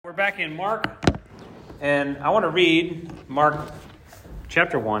We're back in Mark, and I want to read Mark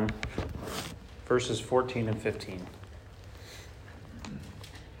chapter 1, verses 14 and 15.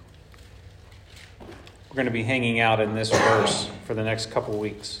 We're going to be hanging out in this verse for the next couple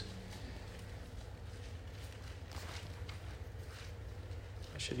weeks.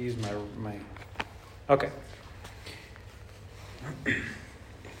 I should use my... Okay.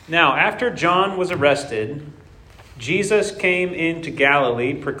 Now, after John was arrested, Jesus came into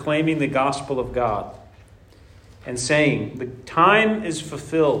Galilee proclaiming the gospel of God and saying, "The time is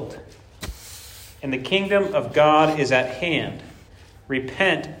fulfilled and the kingdom of God is at hand.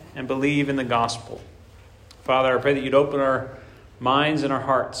 Repent and believe in the gospel." Father, I pray that you'd open our minds and our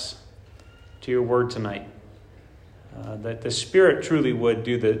hearts to your word tonight. That the Spirit truly would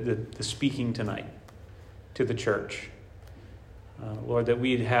do the speaking tonight to the church. Lord, that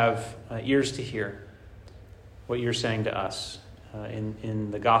we'd have ears to hear what you're saying to us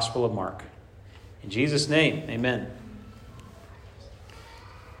in the Gospel of Mark. In Jesus' name, amen.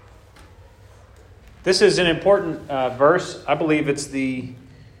 This is an important verse. I believe it's the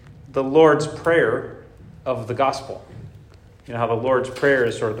Lord's Prayer of the Gospel. You know how the Lord's Prayer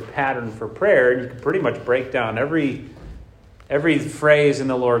is sort of the pattern for prayer, and you can pretty much break down every phrase in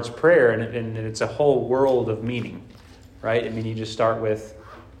the Lord's Prayer, and it's a whole world of meaning, right? I mean, you just start with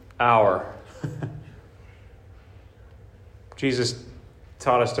our. Jesus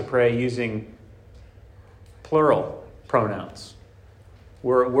taught us to pray using plural pronouns.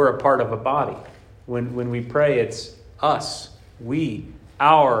 We're a part of a body. When we pray, it's us, we,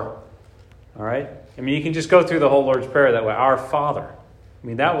 our. All right? I mean, you can just go through the whole Lord's Prayer that way. Our Father. I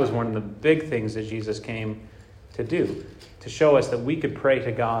mean, that was one of the big things that Jesus came to do, to show us that we could pray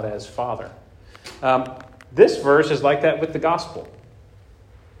to God as Father. This verse is like that with the gospel.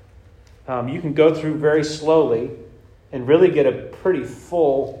 You can go through very slowly and really get a pretty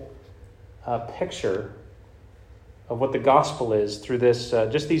full picture of what the gospel is through this,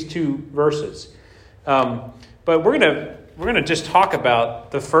 just these two verses. But we're gonna just talk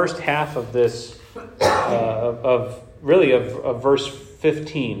about the first half of this, of verse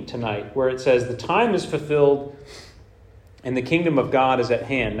 15 tonight, where it says, "The time is fulfilled and the kingdom of God is at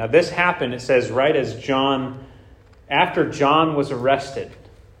hand." Now this happened, it says, right as after John was arrested,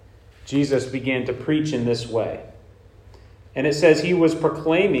 Jesus began to preach in this way. And it says he was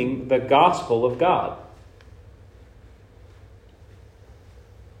proclaiming the gospel of God.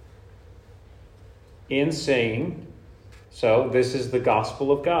 In saying, so this is the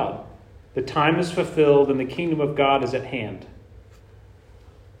gospel of God. The time is fulfilled and the kingdom of God is at hand.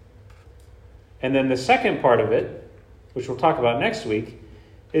 And then the second part of it, which we'll talk about next week,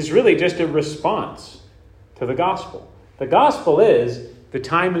 is really just a response to the gospel. The gospel is the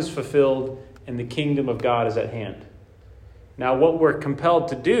time is fulfilled and the kingdom of God is at hand. Now, what we're compelled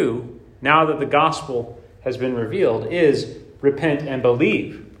to do, now that the gospel has been revealed, is repent and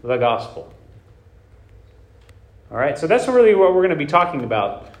believe the gospel. All right, so that's really what we're going to be talking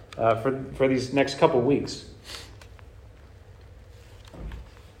about for these next couple weeks.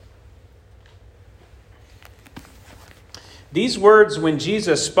 These words, when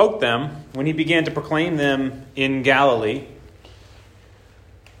Jesus spoke them, when he began to proclaim them in Galilee,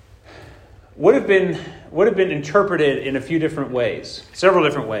 would have been interpreted in a few different ways, several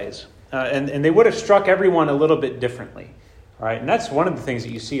different ways. And they would have struck everyone a little bit differently. All right, and that's one of the things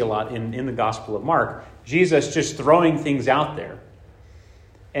that you see a lot in the Gospel of Mark. Jesus just throwing things out there.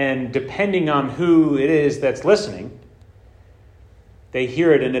 And depending on who it is that's listening, they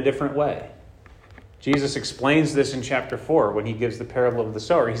hear it in a different way. Jesus explains this in chapter 4 when he gives the parable of the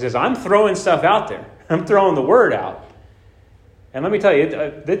sower. He says, I'm throwing stuff out there. I'm throwing the word out. And let me tell you,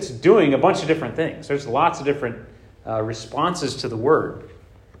 it's doing a bunch of different things. There's lots of different responses to the word.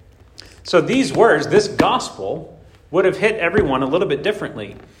 So these words, this gospel, would have hit everyone a little bit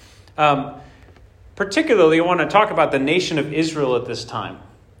differently. Particularly, I want to talk about the nation of Israel at this time,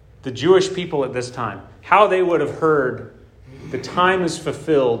 the Jewish people at this time, how they would have heard the time is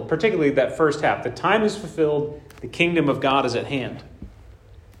fulfilled, particularly that first half. The time is fulfilled, the kingdom of God is at hand.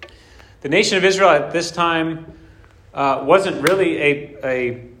 The nation of Israel at this time wasn't really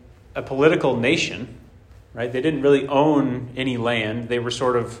a political nation, right? They didn't really own any land. They were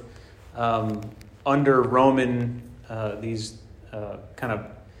sort of under Roman, these kind of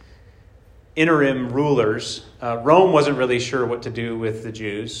interim rulers. Rome wasn't really sure what to do with the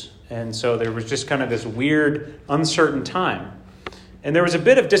Jews, and so there was just kind of this weird, uncertain time. And there was a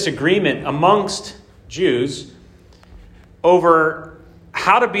bit of disagreement amongst Jews over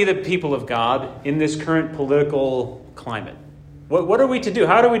how to be the people of God in this current political climate. What are we to do?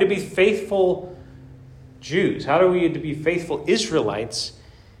 How are we to be faithful Jews? How are we to be faithful Israelites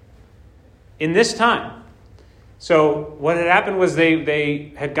in this time. So what had happened was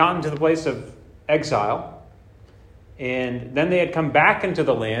they had gotten to the place of exile, and then they had come back into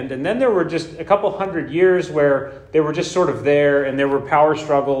the land, and then there were just a couple hundred years where they were just sort of there, and there were power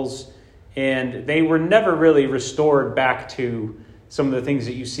struggles, and they were never really restored back to some of the things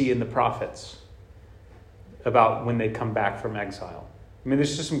that you see in the prophets about when they come back from exile. I mean,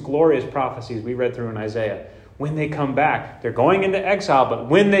 there's just some glorious prophecies we read through in Isaiah. When they come back, they're going into exile, but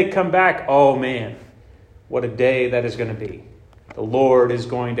when they come back, oh man, what a day that is going to be. The Lord is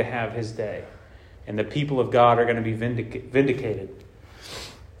going to have his day, and the people of God are going to be vindicated.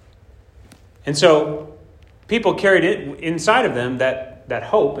 And so people carried it inside of them, that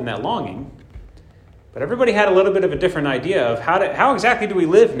hope and that longing, but everybody had a little bit of a different idea of how exactly do we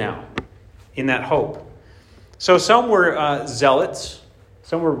live now in that hope. So some were zealots,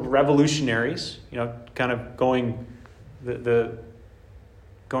 some were revolutionaries, kind of going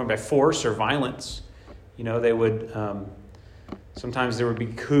going by force or violence. They would sometimes there would be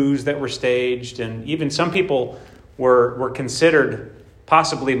coups that were staged, and even some people were considered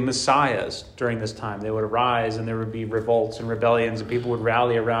possibly messiahs during this time. They would arise, and there would be revolts and rebellions, and people would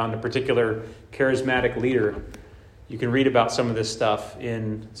rally around a particular charismatic leader. You can read about some of this stuff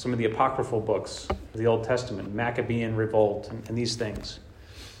in some of the apocryphal books of the Old Testament, Maccabean revolt, and these things.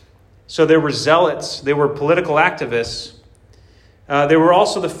 So there were zealots, there were political activists. There were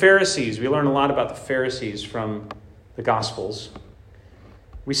also the Pharisees. We learn a lot about the Pharisees from the Gospels.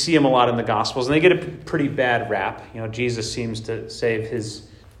 We see them a lot in the Gospels, and they get a pretty bad rap. Jesus seems to save his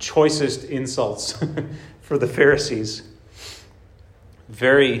choicest insults for the Pharisees.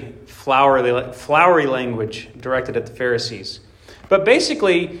 Very flowery language directed at the Pharisees. But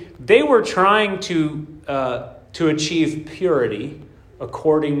basically, they were trying to achieve purity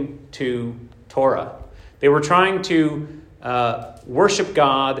according to Torah. They were trying to worship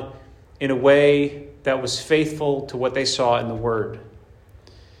God in a way that was faithful to what they saw in the Word.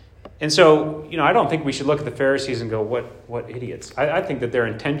 And so, I don't think we should look at the Pharisees and go, what idiots. I think that their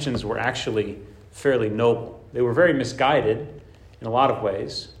intentions were actually fairly noble. They were very misguided in a lot of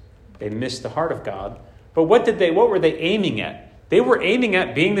ways. They missed the heart of God. But what were they aiming at? They were aiming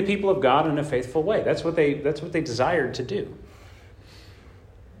at being the people of God in a faithful way. That's what they desired to do.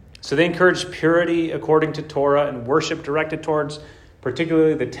 So they encouraged purity according to Torah and worship directed towards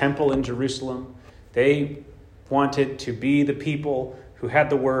particularly the temple in Jerusalem. They wanted to be the people who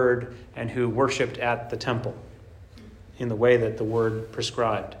had the Word and who worshipped at the temple in the way that the Word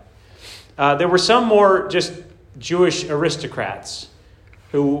prescribed. There were some more just Jewish aristocrats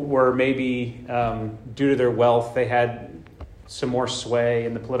who were maybe, due to their wealth, they had some more sway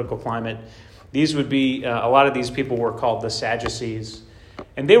in the political climate. These would be, a lot of these people were called the Sadducees.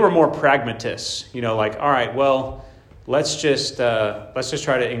 And they were more pragmatists, all right, well, let's just try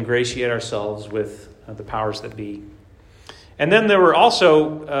to ingratiate ourselves with the powers that be. And then there were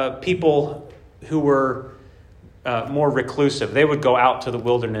also people who were more reclusive. They would go out to the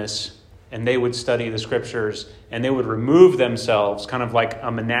wilderness and they would study the scriptures, and they would remove themselves, kind of like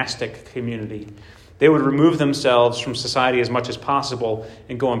a monastic community. They would remove themselves from society as much as possible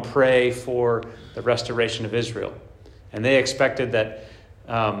and go and pray for the restoration of Israel. And they expected that,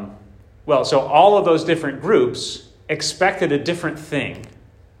 so all of those different groups expected a different thing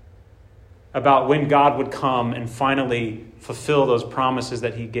about when God would come and finally fulfill those promises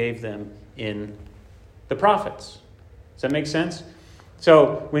that he gave them in the prophets. Does that make sense?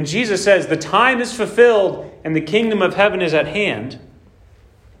 So when Jesus says the time is fulfilled and the kingdom of heaven is at hand,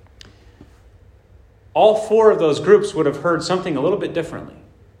 all four of those groups would have heard something a little bit differently.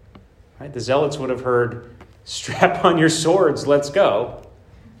 Right? The Zealots would have heard, strap on your swords, let's go.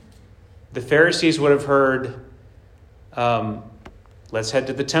 The Pharisees would have heard, let's head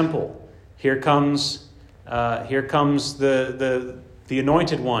to the temple. Here comes the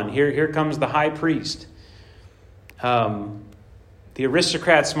anointed one. Here comes the high priest. The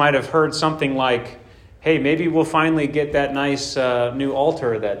aristocrats might have heard something like, hey, maybe we'll finally get that nice new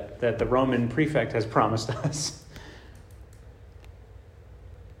altar that the Roman prefect has promised us.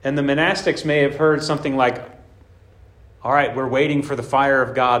 And the monastics may have heard something like, all right, we're waiting for the fire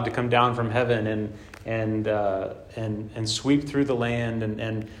of God to come down from heaven and sweep through the land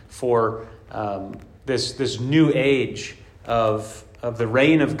and for this new age of the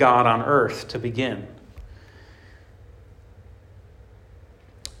reign of God on earth to begin.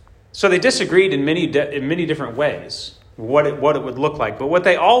 So they disagreed in many different ways what it would look like. But what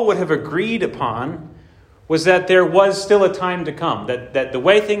they all would have agreed upon was that there was still a time to come. That the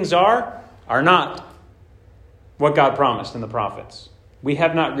way things are not what God promised in the prophets. We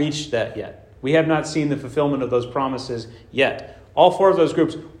have not reached that yet. We have not seen the fulfillment of those promises yet. All four of those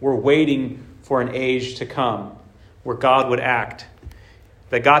groups were waiting for an age to come where God would act,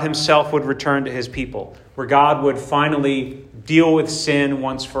 that God himself would return to his people, where God would finally deal with sin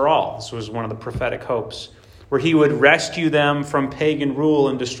once for all. This was one of the prophetic hopes, where he would rescue them from pagan rule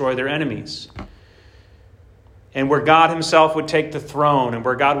and destroy their enemies. And where God himself would take the throne, and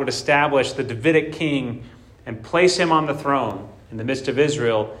where God would establish the Davidic king and place him on the throne in the midst of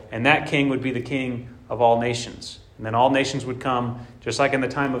Israel, and that king would be the king of all nations. And then all nations would come, just like in the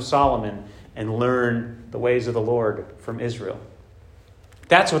time of Solomon, and learn the ways of the Lord from Israel.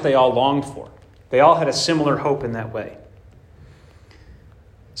 That's what they all longed for. They all had a similar hope in that way.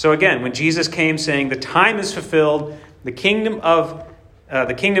 So again, when Jesus came saying, the time is fulfilled, the kingdom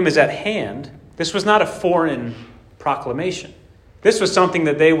is at hand, this was not a foreign proclamation. This was something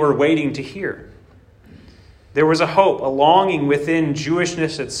that they were waiting to hear. There was a hope, a longing within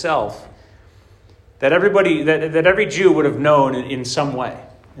Jewishness itself that every Jew would have known in some way,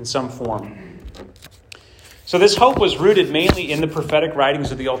 in some form. So this hope was rooted mainly in the prophetic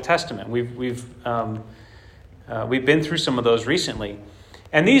writings of the Old Testament. We've been through some of those recently.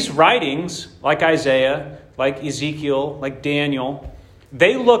 And these writings, like Isaiah, like Ezekiel, like Daniel,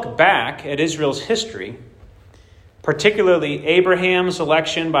 they look back at Israel's history, particularly Abraham's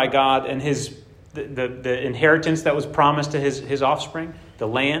election by God and the inheritance that was promised to his offspring, the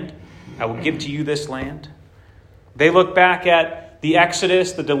land. I will give to you this land. They look back at the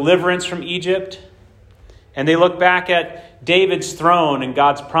Exodus, the deliverance from Egypt. And they look back at David's throne and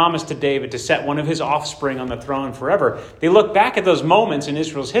God's promise to David to set one of his offspring on the throne forever. They look back at those moments in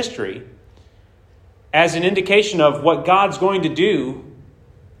Israel's history as an indication of what God's going to do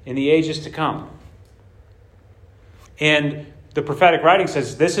in the ages to come. And the prophetic writing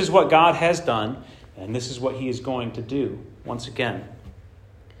says this is what God has done, and this is what he is going to do once again.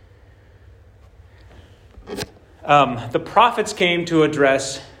 The prophets came to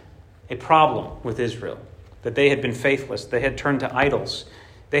address a problem with Israel, that they had been faithless, they had turned to idols,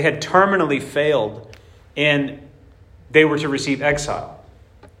 they had terminally failed, and they were to receive exile.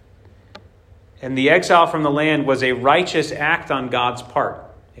 And the exile from the land was a righteous act on God's part.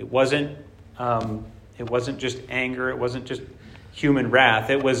 It wasn't just anger, it wasn't just human wrath.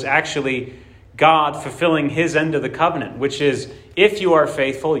 It was actually God fulfilling his end of the covenant, which is, if you are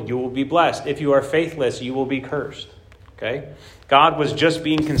faithful, you will be blessed. If you are faithless, you will be cursed. Okay? God was just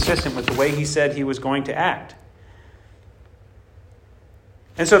being consistent with the way he said he was going to act.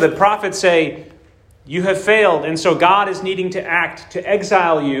 And so the prophets say, you have failed, and so God is needing to act to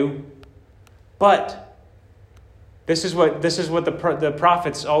exile you. But this is what the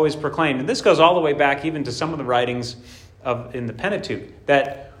prophets always proclaimed. And this goes all the way back even to some of the writings in the Pentateuch,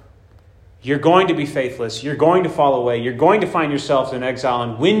 that you're going to be faithless, you're going to fall away, you're going to find yourself in exile,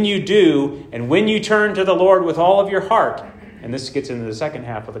 and when you do, and when you turn to the Lord with all of your heart, and this gets into the second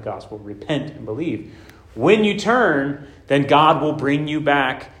half of the gospel, repent and believe. When you turn, then God will bring you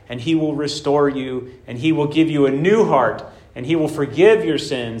back, and he will restore you, and he will give you a new heart, and he will forgive your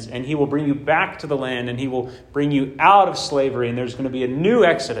sins, and he will bring you back to the land, and he will bring you out of slavery, and there's going to be a new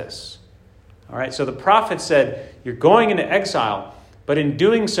exodus. All right, so the prophet said, you're going into exile, but in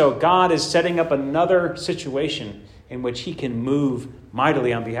doing so, God is setting up another situation in which he can move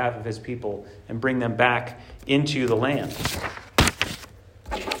mightily on behalf of his people and bring them back into the land.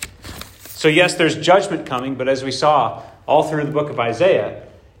 So yes, there's judgment coming, but as we saw all through the book of Isaiah,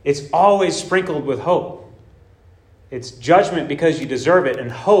 it's always sprinkled with hope. It's judgment because you deserve it,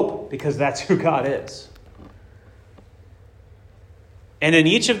 and hope because that's who God is. And in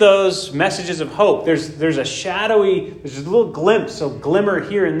each of those messages of hope, there's a little glimpse, a glimmer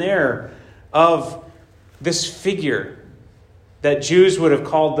here and there of this figure that Jews would have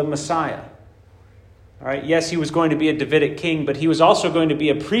called the Messiah. All right, yes, he was going to be a Davidic king, but he was also going to be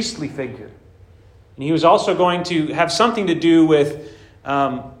a priestly figure. And he was also going to have something to do with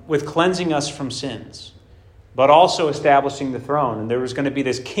cleansing us from sins, but also establishing the throne. And there was going to be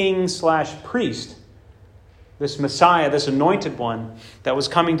this king/priest, this Messiah, this anointed one that was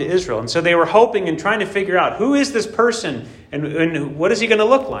coming to Israel. And so they were hoping and trying to figure out, who is this person and what is he going to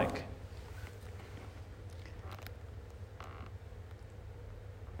look like?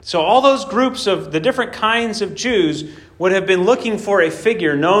 So all those groups of the different kinds of Jews would have been looking for a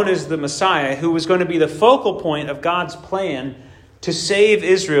figure known as the Messiah, who was going to be the focal point of God's plan to save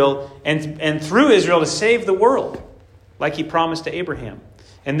Israel and through Israel to save the world, like he promised to Abraham.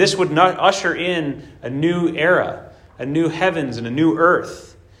 And this would not usher in a new era, a new heavens and a new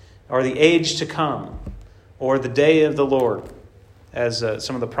earth, or the age to come, or the day of the Lord, as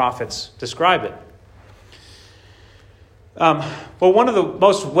some of the prophets describe it. Well, one of the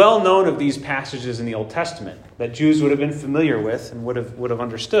most well-known of these passages in the Old Testament that Jews would have been familiar with and would have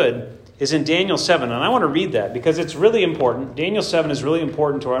understood is in Daniel 7. And I want to read that because it's really important. Daniel 7 is really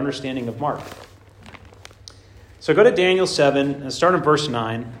important to our understanding of Mark. So go to Daniel 7 and start in verse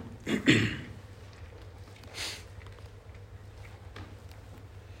 9.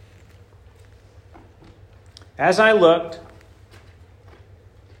 As I looked,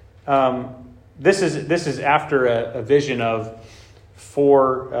 this is after a vision of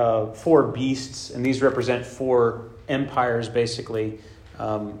four beasts, and these represent four empires, basically,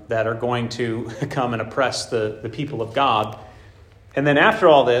 that are going to come and oppress the people of God. And then after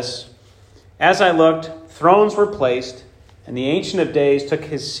all this, as I looked, thrones were placed, and the Ancient of Days took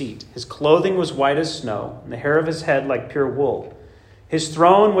his seat. His clothing was white as snow, and the hair of his head like pure wool. His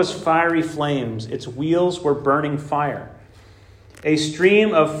throne was fiery flames. Its wheels were burning fire. A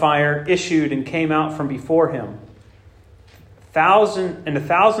stream of fire issued and came out from before him. 1,000 and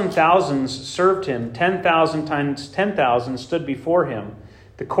 1,000 thousands served him. 10,000 times 10,000 stood before him.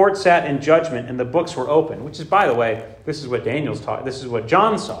 The court sat in judgment, and the books were open. Which is, by the way, this is what Daniel's taught. This is what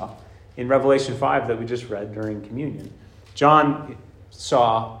John saw in Revelation 5 that we just read during communion. John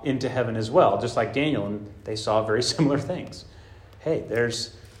saw into heaven as well, just like Daniel, and they saw very similar things. Hey,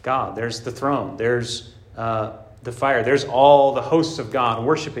 there's God. There's the throne. There's the fire. There's all the hosts of God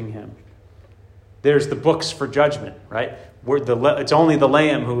worshiping him. There's the books for judgment, right? It's only the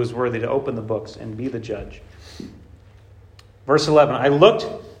Lamb who is worthy to open the books and be the judge. Verse 11, I looked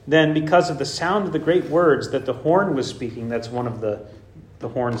then because of the sound of the great words that the horn was speaking. That's one of the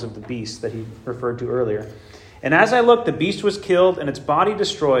horns of the beast that he referred to earlier. And as I looked, the beast was killed and its body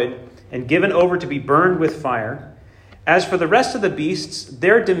destroyed and given over to be burned with fire. As for the rest of the beasts,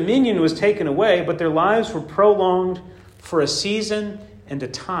 their dominion was taken away, but their lives were prolonged for a season and a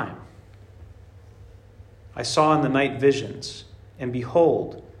time. I saw in the night visions, and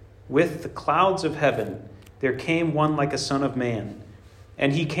behold, with the clouds of heaven, there came one like a son of man.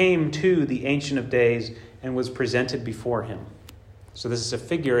 And he came to the Ancient of Days and was presented before him. So this is a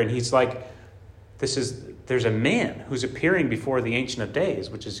figure, and he's like, there's a man who's appearing before the Ancient of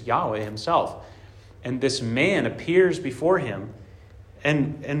Days, which is Yahweh himself. And this man appears before him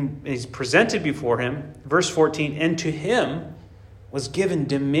and is presented before him. Verse 14, and to him was given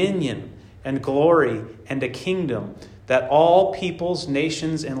dominion and glory and a kingdom that all peoples,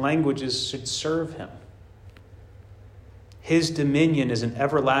 nations, and languages should serve him. His dominion is an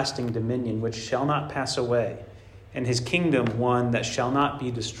everlasting dominion which shall not pass away, and his kingdom one that shall not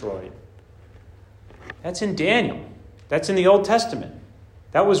be destroyed. That's in Daniel. That's in the Old Testament.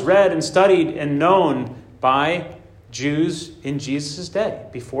 That was read and studied and known by Jews in Jesus' day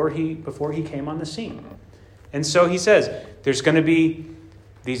before he came on the scene. And so he says, there's going to be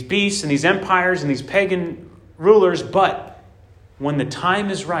these beasts and these empires and these pagan rulers, but when the time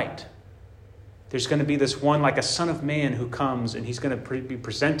is right, there's going to be this one like a son of man who comes, and he's going to be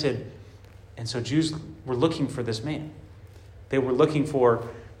presented. And so Jews were looking for this man. They were looking for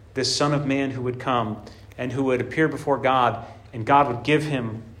this son of man who would come and who would appear before God, and God would give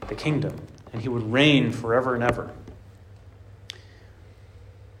him the kingdom, and he would reign forever and ever.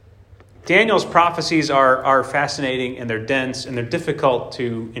 Daniel's prophecies are fascinating, and they're dense, and they're difficult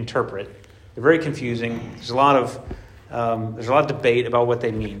to interpret. They're very confusing. There's a lot of debate about what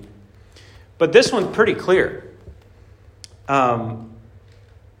they mean. But this one's pretty clear. And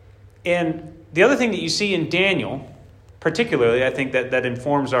the other thing that you see in Daniel, particularly, I think that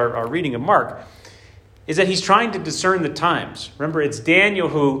informs our reading of Mark, is that he's trying to discern the times. Remember, it's Daniel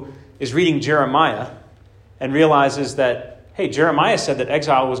who is reading Jeremiah and realizes that, hey, Jeremiah said that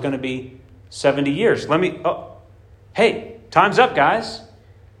exile was going to be 70 years. Hey, time's up, guys.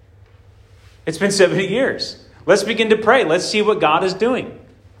 It's been 70 years. Let's begin to pray. Let's see what God is doing.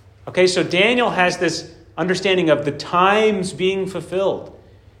 Okay, so Daniel has this understanding of the times being fulfilled.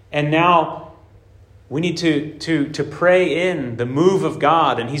 And now we need to pray in the move of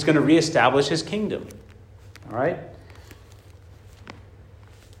God, and he's going to reestablish his kingdom. All right?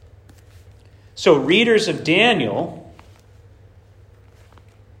 So readers of Daniel,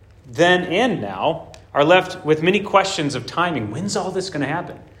 then and now, are left with many questions of timing. When's all this going to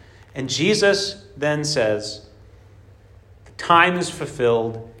happen? And Jesus then says, the time is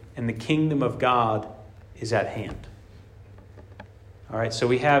fulfilled and the kingdom of God is at hand. All right, so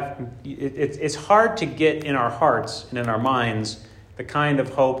we have, it's hard to get in our hearts and in our minds the kind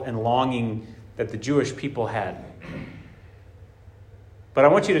of hope and longing that the Jewish people had. But I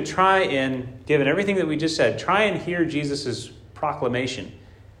want you to try and, given everything that we just said, try and hear Jesus' proclamation.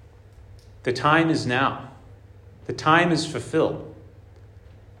 The time is now. The time is fulfilled.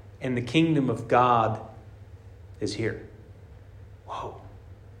 And the kingdom of God is here. whoa,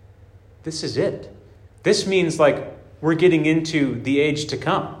 this is it. This means like we're getting into the age to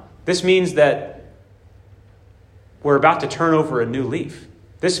come. This means that we're about to turn over a new leaf.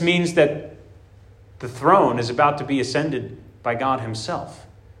 This means that the throne is about to be ascended by God himself.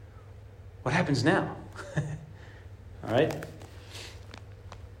 What happens now? All right?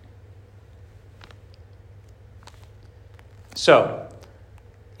 So,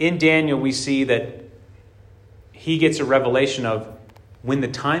 in Daniel, we see that he gets a revelation of when the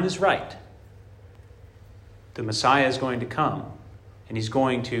time is right, the Messiah is going to come, and he's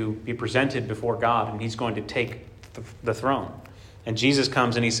going to be presented before God, and he's going to take the throne. And Jesus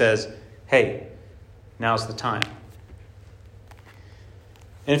comes and he says, hey, now's the time.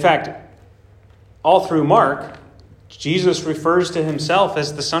 In fact, all through Mark, Jesus refers to himself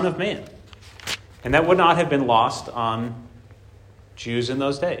as the Son of Man. And that would not have been lost on Jews in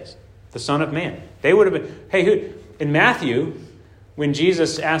those days. The Son of Man. They would have been, hey, in Matthew, when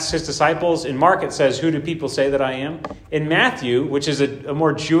Jesus asks his disciples, in Mark it says, who do people say that I am? In Matthew, which is a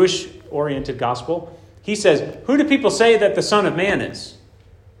more Jewish-oriented gospel, he says, who do people say that the Son of Man is?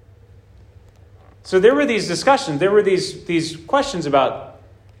 So there were these discussions, there were these questions about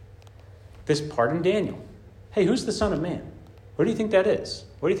this part in Daniel. Hey, who's the Son of Man? What do you think that is?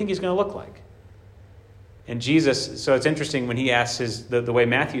 What do you think he's going to look like? And Jesus, so it's interesting when he asks the way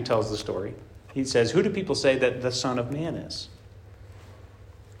Matthew tells the story, he says, who do people say that the Son of Man is?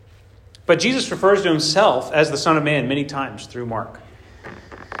 But Jesus refers to himself as the Son of Man many times through Mark.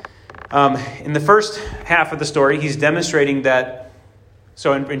 In the first half of the story, he's demonstrating that,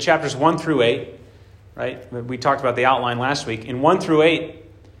 so in chapters 1 through 8, right, we talked about the outline last week. In 1 through 8,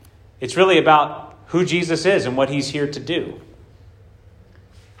 it's really about who Jesus is and what he's here to do.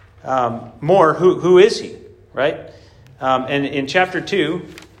 More, who is he, right? And in chapter 2,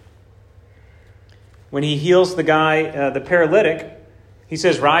 when he heals the guy, the paralytic, he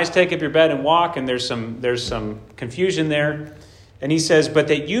says, rise, take up your bed and walk. And there's some confusion there. And he says, but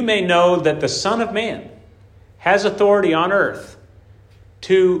that you may know that the Son of Man has authority on earth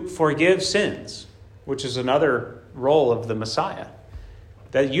to forgive sins, which is another role of the Messiah.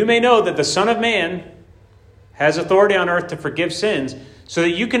 That you may know that the Son of Man has authority on earth to forgive sins, so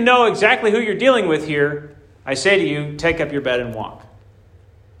that you can know exactly who you're dealing with here. I say to you, take up your bed and walk.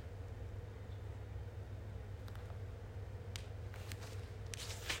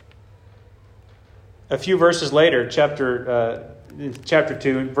 A few verses later, chapter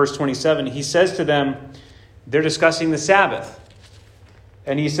 2, verse 27, he says to them, they're discussing the Sabbath.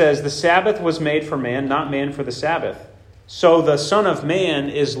 And he says, the Sabbath was made for man, not man for the Sabbath. So the Son of Man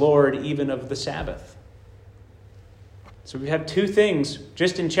is Lord even of the Sabbath. So we have two things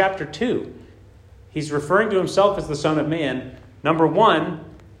just in chapter 2. He's referring to himself as the Son of Man. Number one,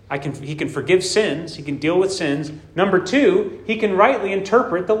 he can forgive sins. He can deal with sins. Number two, he can rightly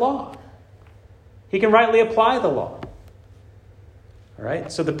interpret the law. He can rightly apply the law. All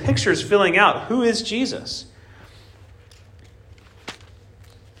right? So the picture is filling out. Who is Jesus?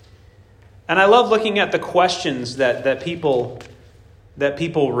 And I love looking at the questions that people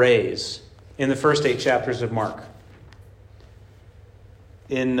raise in the first 8 chapters of Mark.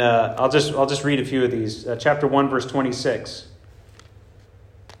 I'll just read a few of these. Chapter 1, verse 26.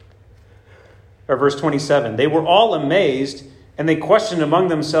 Or verse 27. They were all amazed, and they questioned among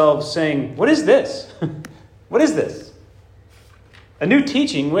themselves, saying, what is this? What is this? A new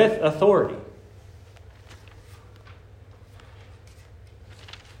teaching with authority.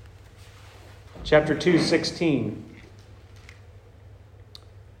 Chapter 2, 16.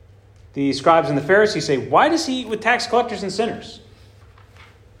 The scribes and the Pharisees say, why does he eat with tax collectors and sinners?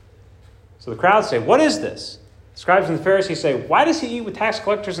 So the crowds say, what is this? The scribes and the Pharisees say, why does he eat with tax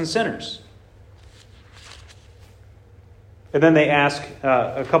collectors and sinners? And then they ask,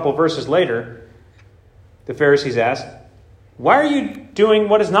 a couple verses later, the Pharisees ask, why are you doing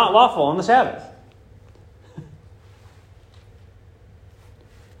what is not lawful on the Sabbath?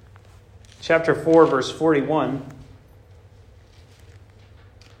 Chapter 4, verse 41.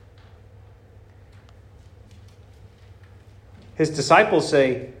 His disciples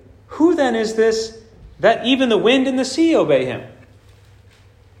say, who then is this that even the wind and the sea obey him?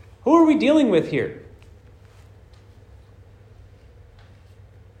 Who are we dealing with here?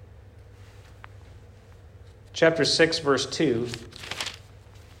 Chapter 6, verse 2.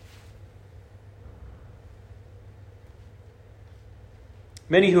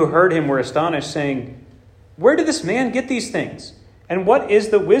 Many who heard him were astonished, saying, where did this man get these things? And what is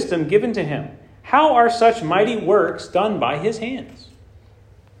the wisdom given to him? How are such mighty works done by his hands?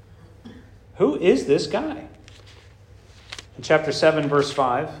 Who is this guy? In chapter 7, verse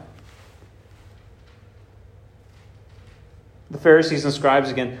 5. the Pharisees and scribes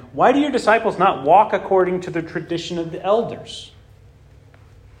again, "Why do your disciples not walk according to the tradition of the elders?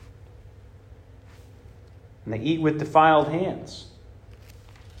 And they eat with defiled hands."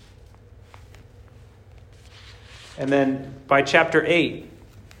 And then by chapter 8,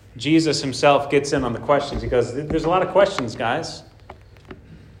 Jesus himself gets in on the questions. He goes, there's a lot of questions, guys.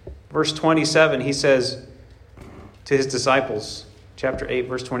 Verse 27, he says to his disciples, chapter 8,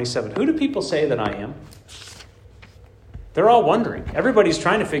 verse 27, "Who do people say that I am?" They're all wondering. Everybody's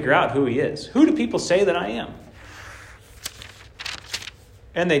trying to figure out who he is. Who do people say that I am?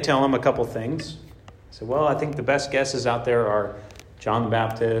 And they tell him a couple things. So, well, I think the best guesses out there are John the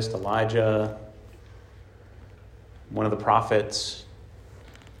Baptist, Elijah, one of the prophets.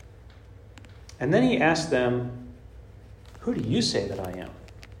 And then he asks them, "Who do you say that I am?"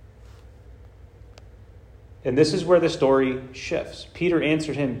 And this is where the story shifts. Peter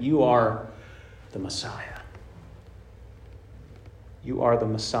answered him, "You are the Messiah. You are the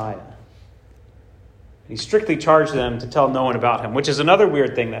Messiah." And he strictly charged them to tell no one about him, which is another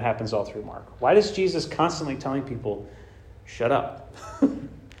weird thing that happens all through Mark. Why does Jesus constantly telling people, "Shut up.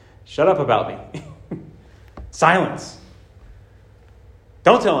 Shut up about me. Silence.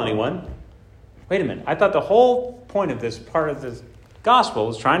 Don't tell anyone"? Wait a minute. I thought the whole point of this part of the gospel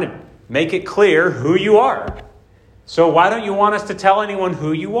was trying to make it clear who you are. So why don't you want us to tell anyone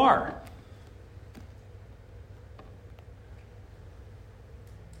who you are?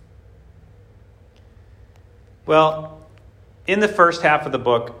 Well, in the first half of the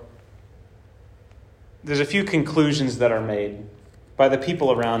book, there's a few conclusions that are made by the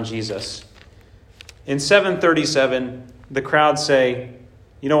people around Jesus. In 737, the crowd say,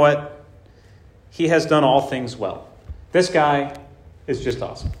 "You know what? He has done all things well. This guy is just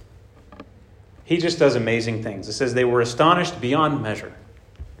awesome. He just does amazing things." It says they were astonished beyond measure.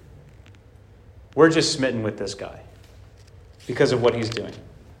 We're just smitten with this guy because of what he's doing.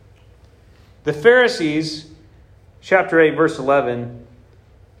 The Pharisees, chapter 8, verse 11,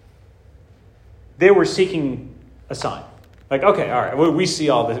 they were seeking a sign. Like, okay, all right, we see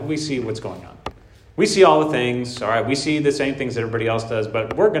all this. We see what's going on. We see all the things. All right, we see the same things that everybody else does,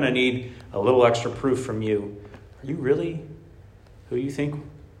 but we're going to need a little extra proof from you. Are you really who you think,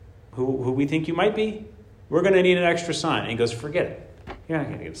 who we think you might be? We're going to need an extra sign. And he goes, "Forget it. You're not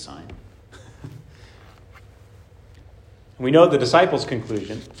going to get a sign." We know the disciples'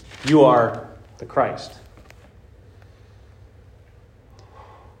 conclusion. You are the Christ.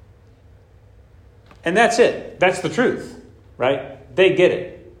 And that's it. That's the truth, right? They get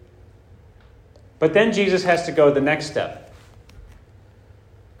it. But then Jesus has to go the next step.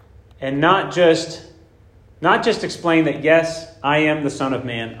 And not just explain that, yes, I am the Son of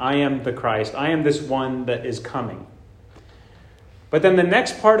Man. I am the Christ. I am this one that is coming. But then the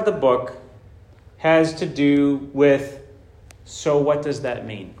next part of the book has to do with, so what does that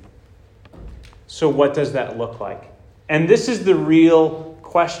mean? So what does that look like? And this is the real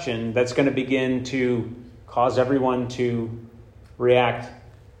question that's going to begin to cause everyone to react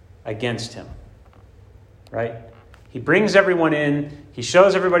against him. Right? He brings everyone in. He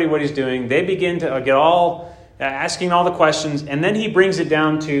shows everybody what he's doing. They begin to get all asking all the questions. And then he brings it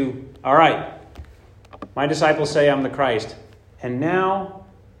down to, all right, my disciples say I'm the Christ. And now,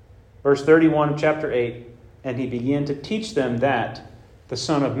 verse 31 of chapter 8, and he began to teach them that the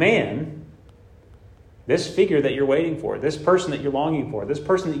Son of Man, this figure that you're waiting for, this person that you're longing for, this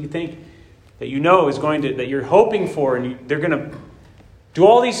person that you think, that you know is going to, that you're hoping for, and they're going to do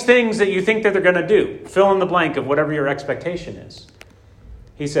all these things that you think that they're going to do. Fill in the blank of whatever your expectation is.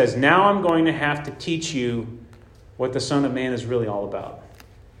 He says, now I'm going to have to teach you what the Son of Man is really all about.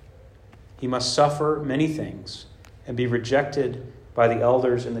 He must suffer many things and be rejected by the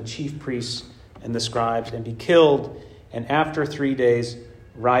elders and the chief priests and the scribes and be killed, and after 3 days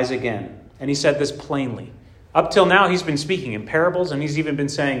rise again. And he said this plainly. Up till now, he's been speaking in parables, and he's even been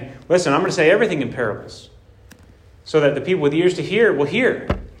saying, listen, I'm going to say everything in parables, so that the people with ears to hear will hear.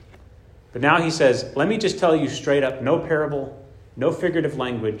 But now he says, let me just tell you straight up, no parable, no figurative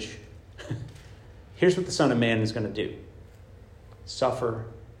language. Here's what the Son of Man is going to do. Suffer,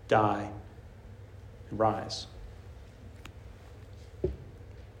 die, and rise.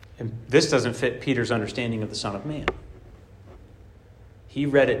 And this doesn't fit Peter's understanding of the Son of Man. He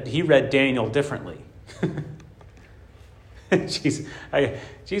read Daniel differently.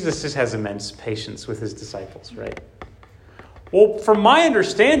 Jesus just has immense patience with his disciples, right? Well, from my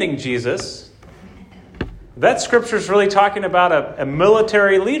understanding, Jesus, that scripture is really talking about a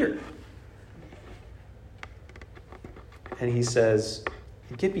military leader. And he says,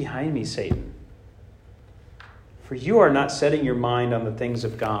 get behind me, Satan. For you are not setting your mind on the things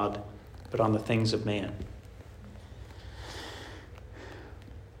of God, but on the things of man.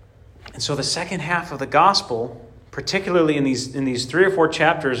 And so the second half of the gospel, particularly in these 3 or 4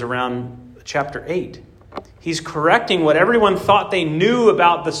 chapters around chapter 8, he's correcting what everyone thought they knew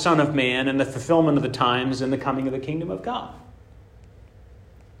about the Son of Man and the fulfillment of the times and the coming of the kingdom of God.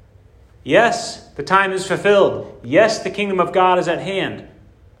 Yes, the time is fulfilled. Yes, the kingdom of God is at hand.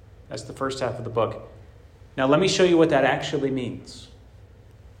 That's the first half of the book. Now let me show you what that actually means.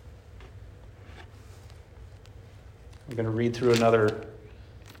 I'm going to read through another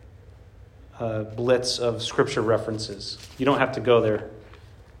blitz of scripture references. You don't have to go there.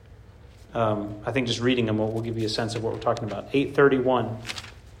 I think just reading them will give you a sense of what we're talking about. 8:31.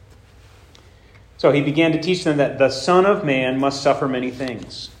 So he began to teach them that the Son of Man must suffer many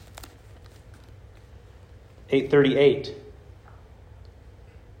things. 8:38.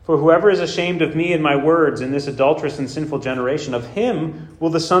 For whoever is ashamed of me and my words in this adulterous and sinful generation, of him will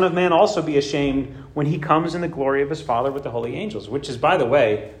the Son of Man also be ashamed when he comes in the glory of his Father with the holy angels. Which is, by the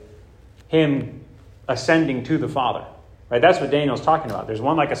way, him ascending to the Father. Right? That's what Daniel's talking about. There's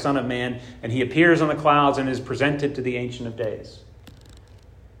one like a Son of Man, and he appears on the clouds and is presented to the Ancient of Days.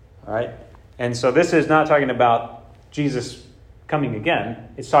 All right? And so this is not talking about Jesus coming again.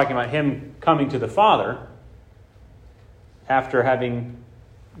 It's talking about him coming to the Father after having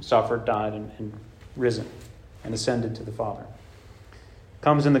suffered, died, and risen and ascended to the Father.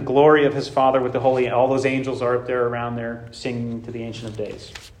 Comes in the glory of his Father with the holy. All those angels are up there around there singing to the Ancient of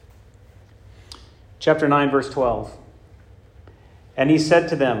Days. Chapter 9, verse 12. And he said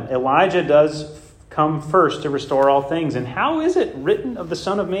to them, Elijah does come first to restore all things. And how is it written of the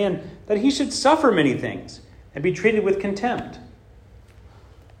Son of Man that he should suffer many things and be treated with contempt?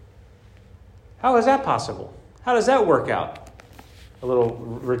 How is that possible? How does that work out? A little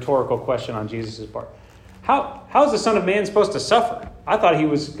rhetorical question on Jesus' part. How is the Son of Man supposed to suffer? I thought he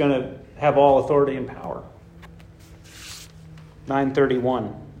was going to have all authority and power.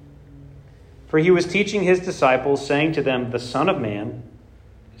 9:31. For he was teaching his disciples, saying to them, the Son of Man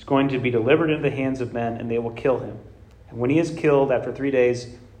is going to be delivered into the hands of men, and they will kill him. And when he is killed, after 3 days,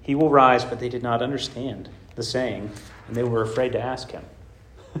 he will rise. But they did not understand the saying, and they were afraid to ask him.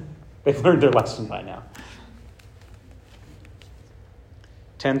 They've learned their lesson by now.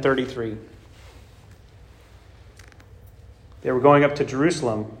 10:33. They were going up to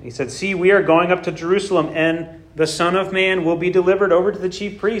Jerusalem. He said, see, we are going up to Jerusalem, and the Son of Man will be delivered over to the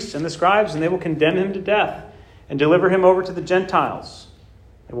chief priests and the scribes, and they will condemn him to death and deliver him over to the Gentiles.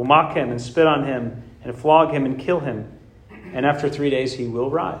 They will mock him and spit on him and flog him and kill him. And after 3 days he will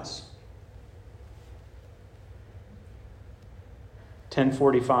rise.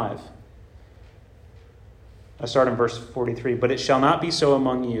 10:45. I start in verse 43. But it shall not be so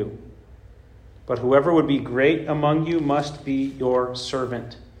among you. But whoever would be great among you must be your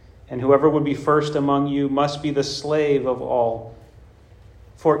servant. And whoever would be first among you must be the slave of all.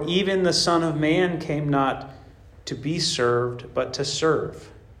 For even the Son of Man came not to be served, but to serve,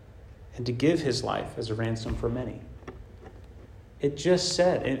 and to give his life as a ransom for many. It just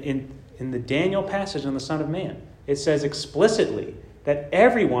said, in the Daniel passage on the Son of Man, it says explicitly that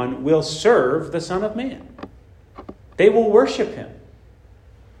everyone will serve the Son of Man. They will worship him.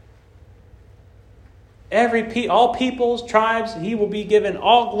 All peoples, tribes, he will be given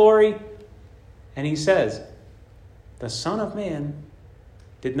all glory. And he says, the Son of Man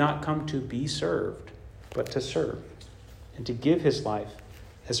did not come to be served, but to serve, and to give his life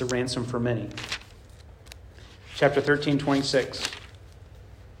as a ransom for many. Chapter 13:26.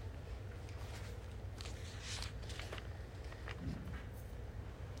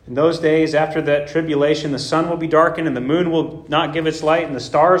 In those days, after that tribulation, the sun will be darkened, and the moon will not give its light, and the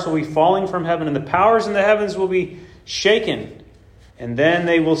stars will be falling from heaven, and the powers in the heavens will be shaken. And then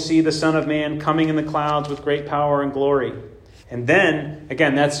they will see the Son of Man coming in the clouds with great power and glory. And then,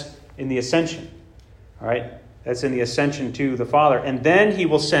 again, that's in the ascension. All right? That's in the ascension to the Father. And then he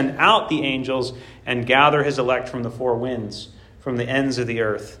will send out the angels and gather his elect from the four winds, from the ends of the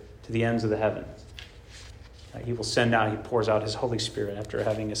earth to the ends of the heavens. He will send out, he pours out his Holy Spirit after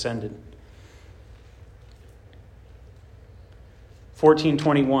having ascended.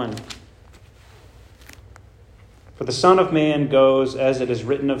 14:21. For the Son of Man goes as it is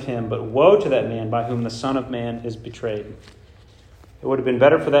written of him, but woe to that man by whom the Son of Man is betrayed. It would have been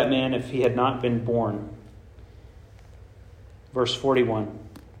better for that man if he had not been born. Verse 41.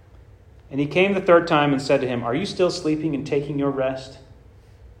 And he came the third time and said to him, are you still sleeping and taking your rest?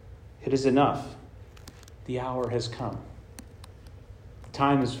 It is enough. The hour has come. The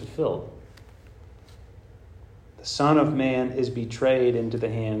time is fulfilled. The Son of Man is betrayed into the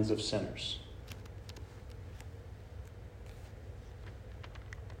hands of sinners.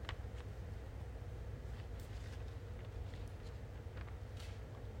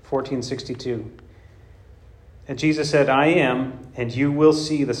 14:62. And Jesus said, I am, and you will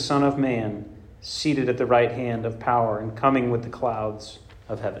see the Son of Man seated at the right hand of power and coming with the clouds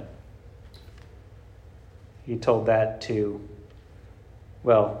of heaven. He told that to,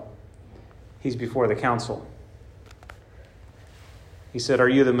 he's before the council. He said, are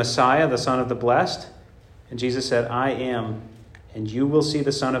you the Messiah, the Son of the Blessed? And Jesus said, I am, and you will see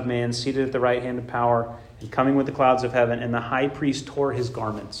the Son of Man seated at the right hand of power and coming with the clouds of heaven. And the high priest tore his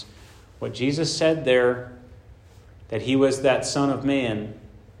garments. What Jesus said there, that he was that Son of Man,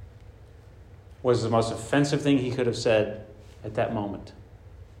 was the most offensive thing he could have said at that moment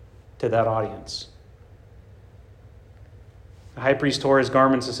to that audience. The high priest tore his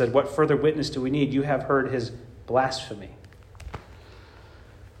garments and said, what further witness do we need? You have heard his blasphemy.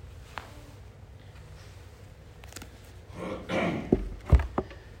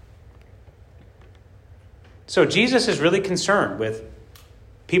 So Jesus is really concerned with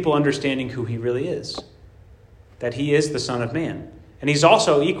people understanding who he really is, that he is the Son of Man. And he's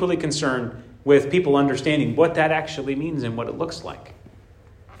also equally concerned with people understanding what that actually means and what it looks like.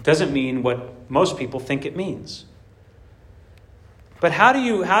 It doesn't mean what most people think it means. But how do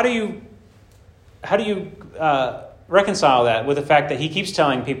you reconcile that with the fact that he keeps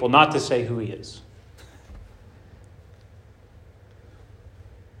telling people not to say who he is?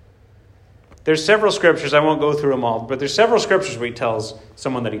 There's several scriptures, I won't go through them all, but there's several scriptures where he tells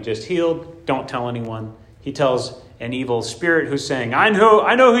someone that he just healed, don't tell anyone. He tells an evil spirit who's saying, I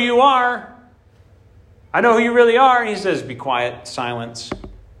know who you are. I know who you really are. And he says, be quiet, silence.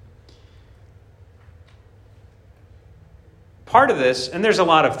 Part of this, and there's a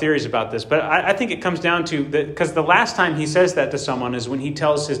lot of theories about this, but I think it comes down to, because the last time he says that to someone is when he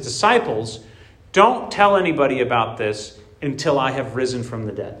tells his disciples, don't tell anybody about this until I have risen from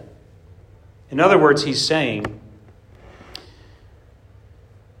the dead. In other words, he's saying,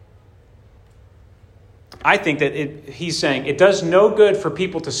 I think that he's saying, it does no good for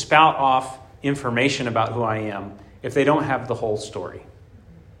people to spout off information about who I am if they don't have the whole story,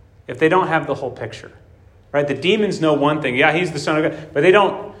 if they don't have the whole picture. Right? The demons know one thing. Yeah, he's the Son of God. But they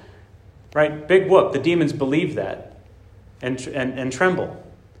don't. Right? Big whoop. The demons believe that and tremble.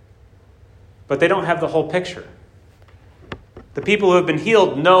 But they don't have the whole picture. The people who have been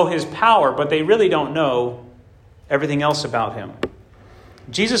healed know his power, but they really don't know everything else about him.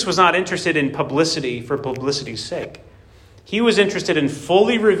 Jesus was not interested in publicity for publicity's sake. He was interested in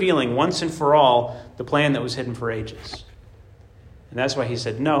fully revealing once and for all the plan that was hidden for ages. And that's why he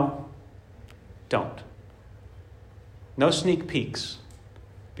said, no, don't. No sneak peeks,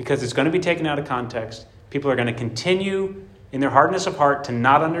 because it's going to be taken out of context. People are going to continue in their hardness of heart to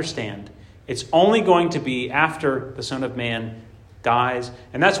not understand. It's only going to be after the Son of Man dies.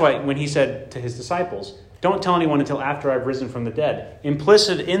 And that's why when he said to his disciples, don't tell anyone until after I've risen from the dead.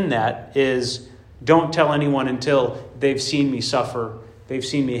 Implicit in that is, don't tell anyone until they've seen me suffer. They've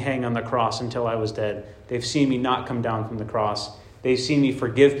seen me hang on the cross until I was dead. They've seen me not come down from the cross. They've seen me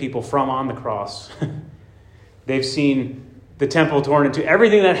forgive people from on the cross. They've seen the temple torn into,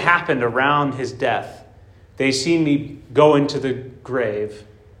 everything that happened around his death. They've seen me go into the grave.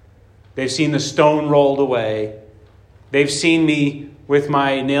 They've seen the stone rolled away. They've seen me with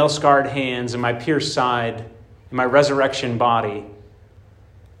my nail-scarred hands and my pierced side and my resurrection body.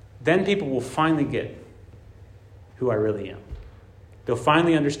 Then people will finally get who I really am. They'll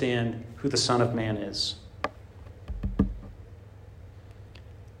finally understand who the Son of Man is.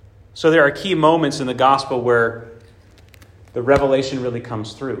 So there are key moments in the gospel where the revelation really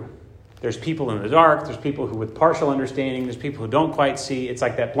comes through. There's people in the dark. There's people who with partial understanding. There's people who don't quite see. It's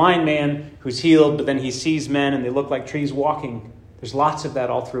like that blind man who's healed, but then he sees men and they look like trees walking. There's lots of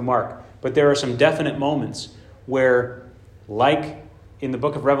that all through Mark. But there are some definite moments where, like in the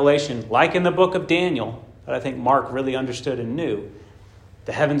book of Revelation, like in the book of Daniel, that I think Mark really understood and knew,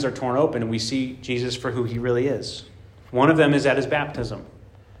 the heavens are torn open and we see Jesus for who he really is. One of them is at his baptism.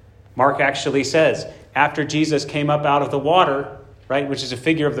 Mark actually says, after Jesus came up out of the water, right, which is a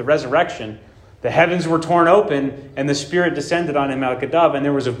figure of the resurrection, the heavens were torn open and the Spirit descended on him like a dove. And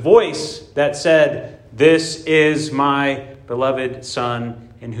there was a voice that said, this is my beloved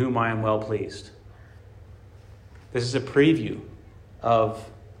Son in whom I am well pleased. This is a preview of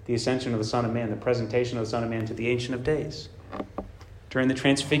the ascension of the Son of Man, the presentation of the Son of Man to the Ancient of Days. During the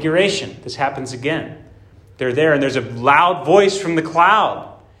Transfiguration, this happens again. They're there and there's a loud voice from the cloud.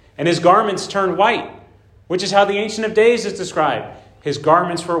 And his garments turned white, which is how the Ancient of Days is described. His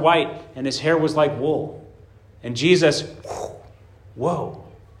garments were white, and his hair was like wool. And Jesus, whoa.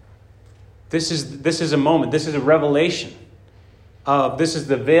 This is a moment. This is a revelation of, this is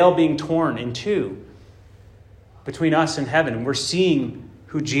the veil being torn in two between us and heaven. And we're seeing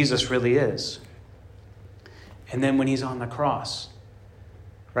who Jesus really is. And then when he's on the cross,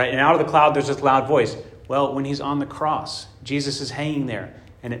 right? And out of the cloud, there's this loud voice. Well, when he's on the cross, Jesus is hanging there.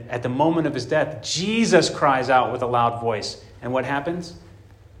 And at the moment of his death, Jesus cries out with a loud voice. And what happens?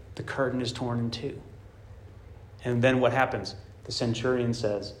 The curtain is torn in two. And then what happens? The centurion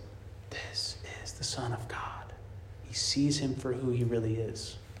says, "This is the Son of God." He sees him for who he really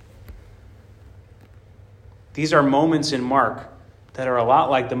is. These are moments in Mark that are a lot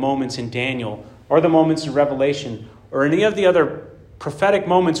like the moments in Daniel or the moments in Revelation or any of the other prophetic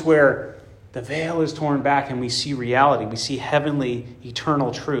moments where the veil is torn back and we see reality. We see heavenly,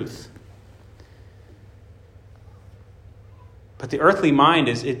 eternal truth. But the earthly mind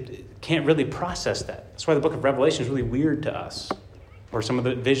it can't really process that. That's why the book of Revelation is really weird to us. Or some of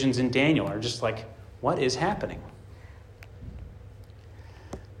the visions in Daniel are just like, what is happening?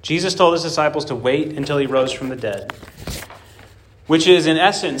 Jesus told his disciples to wait until he rose from the dead, which is in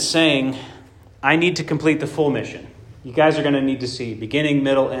essence saying, I need to complete the full mission. You guys are going to need to see beginning,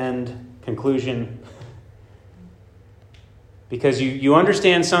 middle, end, conclusion. Because you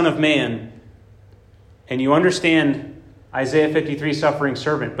understand Son of Man, and you understand Isaiah 53, suffering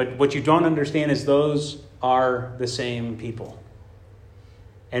servant, but what you don't understand is those are the same people.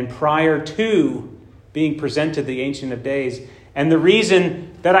 And prior to being presented to the Ancient of Days, and the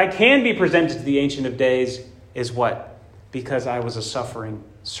reason that I can be presented to the Ancient of Days is what? Because I was a suffering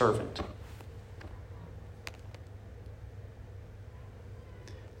servant.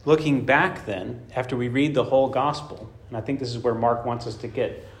 Looking back then, after we read the whole gospel, and I think this is where Mark wants us to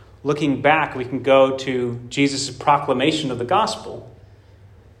get. Looking back, we can go to Jesus' proclamation of the gospel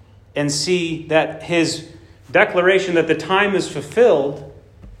and see that his declaration that the time is fulfilled.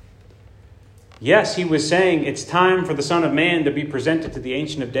 Yes, he was saying it's time for the Son of Man to be presented to the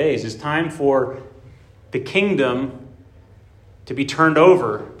Ancient of Days. It's time for the kingdom to be turned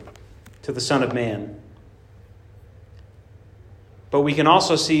over to the Son of Man. But we can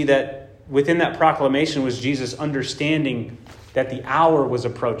also see that within that proclamation was Jesus understanding that the hour was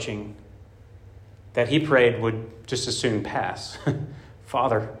approaching, that he prayed would just as soon pass.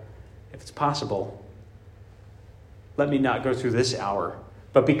 Father, if it's possible, let me not go through this hour.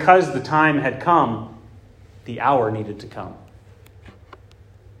 But because the time had come, the hour needed to come.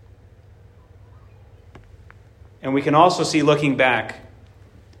 And we can also see, looking back,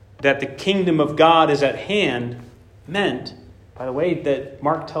 that the kingdom of God is at hand meant, by the way that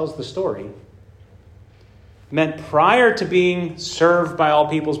Mark tells the story, meant prior to being served by all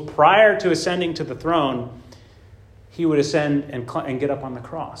peoples, prior to ascending to the throne, he would ascend and get up on the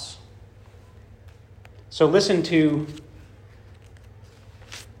cross. So listen to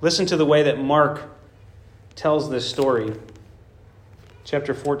the way that Mark tells this story.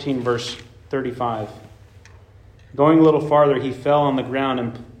 Chapter 14, verse 35. Going a little farther, he fell on the ground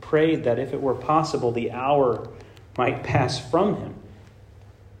and prayed that if it were possible, the hour might pass from him.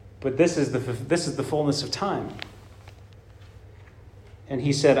 But this is the fullness of time. And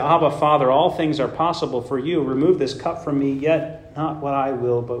he said, Abba, Father, all things are possible for you. Remove this cup from me, yet not what I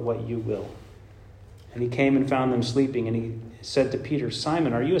will, but what you will. And he came and found them sleeping, and he said to Peter,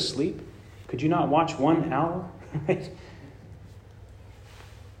 Simon, are you asleep? Could you not watch 1 hour?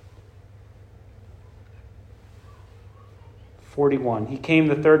 41. He came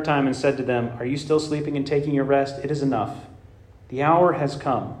the third time and said to them, are you still sleeping and taking your rest? It is enough. The hour has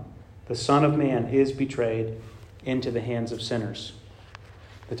come. The Son of Man is betrayed into the hands of sinners.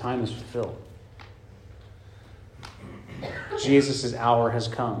 The time is fulfilled. Jesus' hour has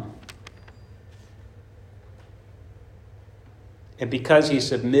come. And because he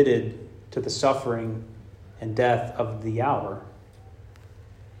submitted to the suffering and death of the hour,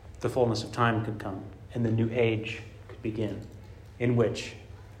 the fullness of time could come and the new age could begin, in which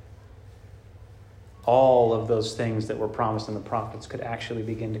all of those things that were promised in the prophets could actually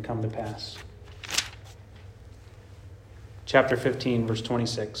begin to come to pass. Chapter 15, verse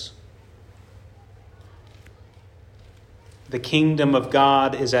 26. The kingdom of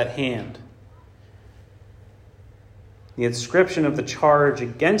God is at hand. The inscription of the charge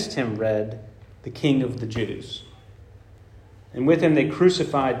against him read, the King of the Jews. And with him they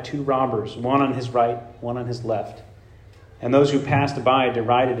crucified 2 robbers, one on his right, one on his left. And those who passed by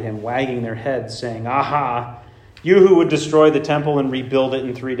derided him, wagging their heads, saying, Aha, you who would destroy the temple and rebuild it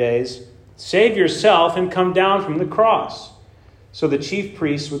in 3 days, save yourself and come down from the cross. So the chief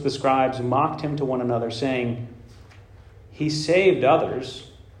priests with the scribes mocked him to one another, saying, He saved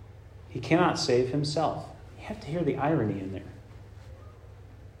others, he cannot save himself. You have to hear the irony in there.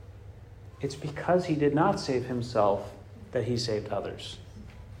 It's because he did not save himself that he saved others.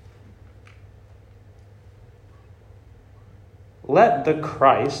 let the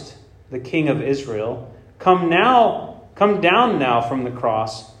Christ, the King of Israel, come down now from the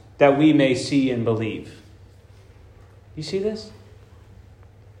cross, that we may see and believe. You see this?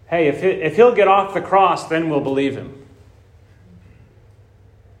 Hey, if he'll get off the cross, then we'll believe him.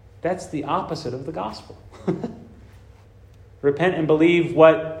 That's the opposite of the gospel. Repent and believe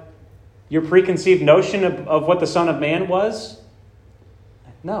what your preconceived notion of what the Son of Man was?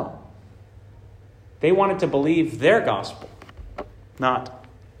 No. They wanted to believe their gospel, not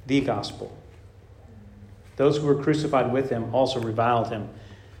the gospel. Those who were crucified with him also reviled him.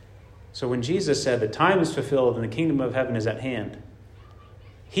 So when Jesus said, the time is fulfilled and the kingdom of heaven is at hand,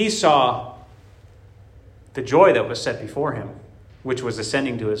 he saw the joy that was set before him, which was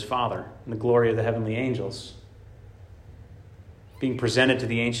ascending to his Father in the glory of the heavenly angels, being presented to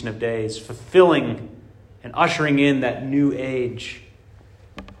the Ancient of Days, fulfilling and ushering in that new age,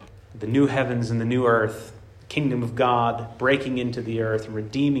 the new heavens and the new earth, the kingdom of God breaking into the earth and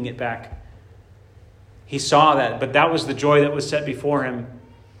redeeming it back. He saw that, but that was the joy that was set before him,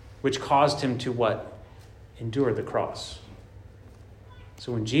 which caused him to what? Endure the cross.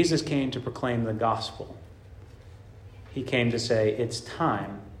 So when Jesus came to proclaim the gospel, he came to say, it's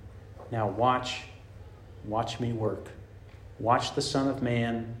time. Now watch me work. Watch the Son of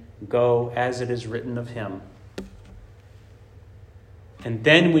Man go as it is written of him. And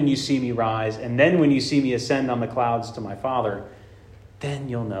then when you see me rise, and then when you see me ascend on the clouds to my Father, then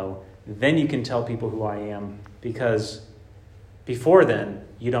you'll know. Then you can tell people who I am, because before then,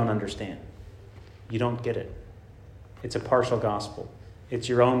 you don't understand. You don't get it. It's a partial gospel. It's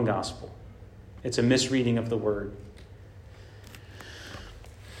your own gospel. It's a misreading of the word.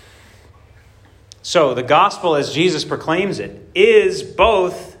 So the gospel, as Jesus proclaims it, is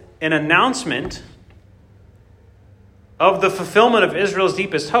both an announcement of the fulfillment of Israel's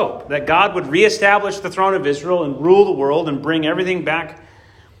deepest hope, that God would reestablish the throne of Israel and rule the world and bring everything back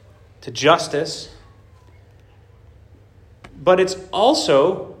to justice. But it's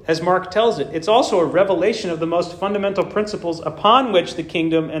also, as Mark tells it, it's also a revelation of the most fundamental principles upon which the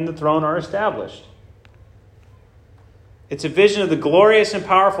kingdom and the throne are established. It's a vision of the glorious and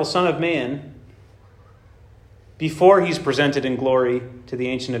powerful Son of Man before he's presented in glory to the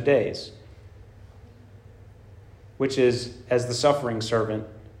Ancient of Days, which is as the suffering servant,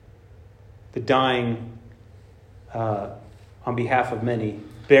 the dying on behalf of many,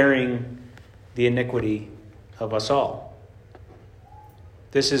 bearing the iniquity of us all.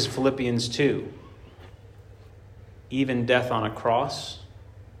 This is Philippians 2. Even death on a cross.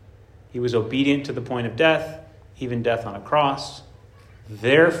 He was obedient to the point of death, even death on a cross.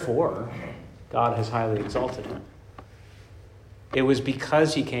 Therefore, God has highly exalted him. It was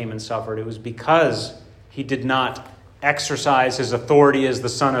because he came and suffered. It was because he did not exercise his authority as the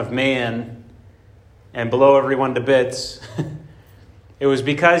Son of Man and blow everyone to bits. It was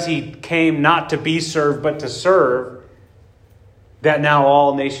because he came not to be served, but to serve, that now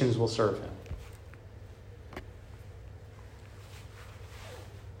all nations will serve him.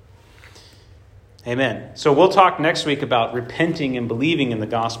 Amen. So we'll talk next week about repenting and believing in the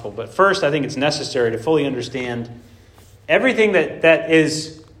gospel. But first, I think it's necessary to fully understand everything that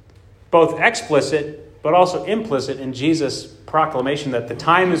is both explicit but also implicit in Jesus' proclamation that the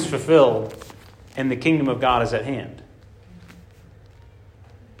time is fulfilled and the kingdom of God is at hand.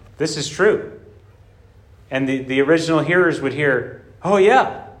 This is true. And the original hearers would hear, oh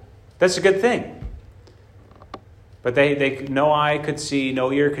yeah, that's a good thing. But they no eye could see,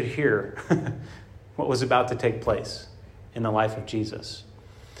 no ear could hear what was about to take place in the life of Jesus.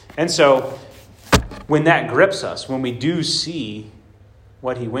 And so when that grips us, when we do see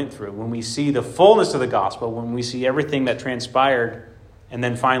what he went through, when we see the fullness of the gospel, when we see everything that transpired, and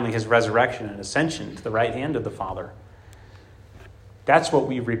then finally his resurrection and ascension to the right hand of the Father, that's what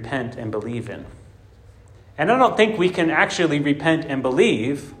we repent and believe in. And I don't think we can actually repent and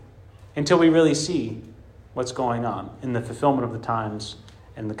believe until we really see what's going on in the fulfillment of the times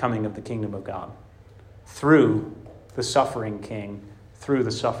and the coming of the kingdom of God through the suffering king, through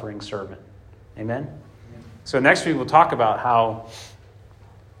the suffering servant. Amen? So next week we'll talk about how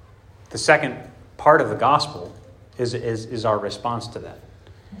the second part of the gospel is our response to that.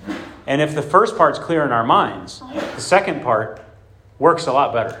 And if the first part's clear in our minds, the second part works a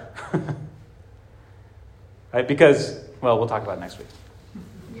lot better. Right? Because, well, we'll talk about it next week.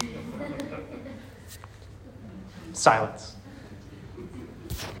 Silence.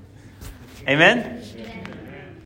 Amen?